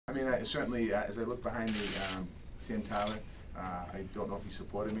mean, certainly, as I look behind me, Sam Tyler, I don't know if he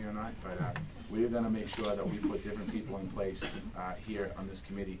supported me or not, but we're going to make sure that we put different people in place here on this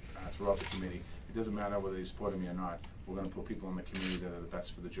committee, throughout the committee. It doesn't matter whether they supported me or not. We're going to put people on the committee that are the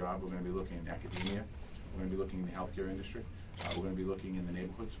best for the job. We're going to be looking in academia. We're going to be looking in the healthcare industry. We're going to be looking in the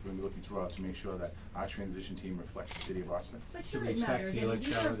neighborhoods. We're going to be looking throughout to make sure that our transition team reflects the city of Austin. But sure, should we it expect matters.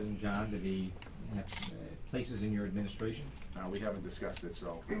 Felix, Howard, and John to be places in your administration? We haven't discussed it,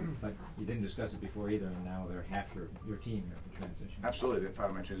 so. But you didn't discuss it before either, and now they're half your team here for transition. Absolutely, they're part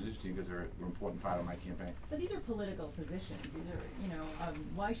of my transition team because they're an important part of my campaign. But these are political positions. These are, you know,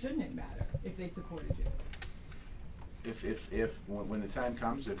 why shouldn't it matter if they supported you? When the time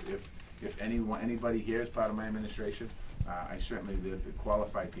comes, if anybody here is part of my administration, I certainly the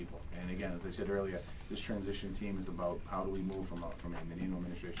qualified people. And again, as I said earlier, this transition team is about how do we move from a Menino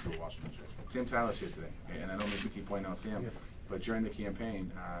administration to a Walsh administration. Sam Tyler's here today, and I don't mean to keep pointing out Sam, but during the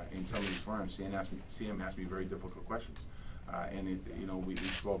campaign, in some of these forums, Sam asked me very difficult questions, and you know, we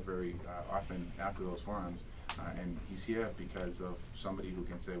spoke very often after those forums. And he's here because of somebody who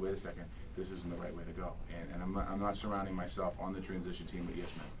can say, wait a second, this isn't the right way to go. And I'm not surrounding myself on the transition team with yes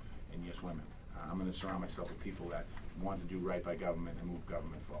men and yes women. I'm going to surround myself with people that want to do right by government and move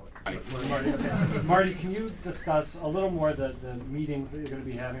government forward. Marty, can you discuss a little more the meetings that you're going to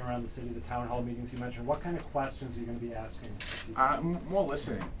be having around the city, the town hall meetings you mentioned? What kind of questions are you going to be asking? More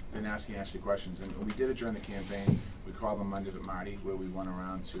listening than asking questions. And we did it during the campaign. We called them Mondays at Marty, where we went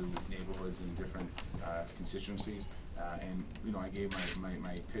around to neighborhoods and different constituencies. And you know, I gave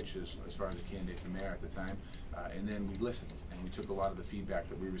my pitch as far as a candidate for mayor at the time. And then we listened, and we took a lot of the feedback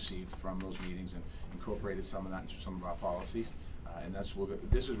that we received from those meetings and incorporated some of that into some of our policies. And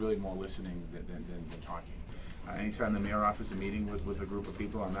this is really more listening than talking. Anytime the mayor offers a meeting with a group of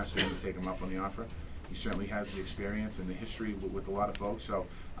people, I'm not going to take him up on the offer. He certainly has the experience and the history with a lot of folks, so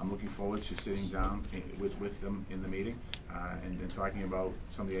I'm looking forward to sitting down with them in the meeting and talking about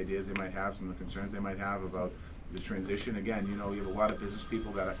some of the ideas they might have, some of the concerns they might have about the transition. Again, you know, you have a lot of business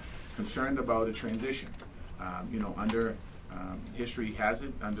people that are concerned about a transition. You know, under history has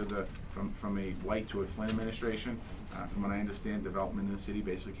it, under from a White to a Flynn administration, from what I understand, development in the city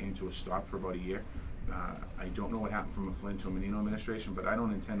basically came to a stop for about a year. I don't know what happened from a Flynn to a Menino administration, but I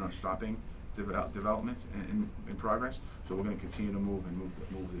don't intend on stopping developments in progress. So we're going to continue to move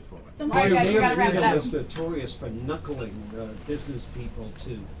it forward. So Mayor was notorious for knuckling business people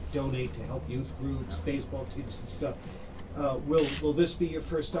to donate to help youth groups, baseball teams and stuff. Will this be your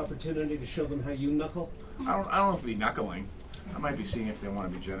first opportunity to show them how you knuckle? I don't know if it'll be knuckling. I might be seeing if they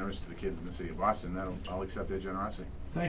want to be generous to the kids in the city of Boston. I'll accept their generosity.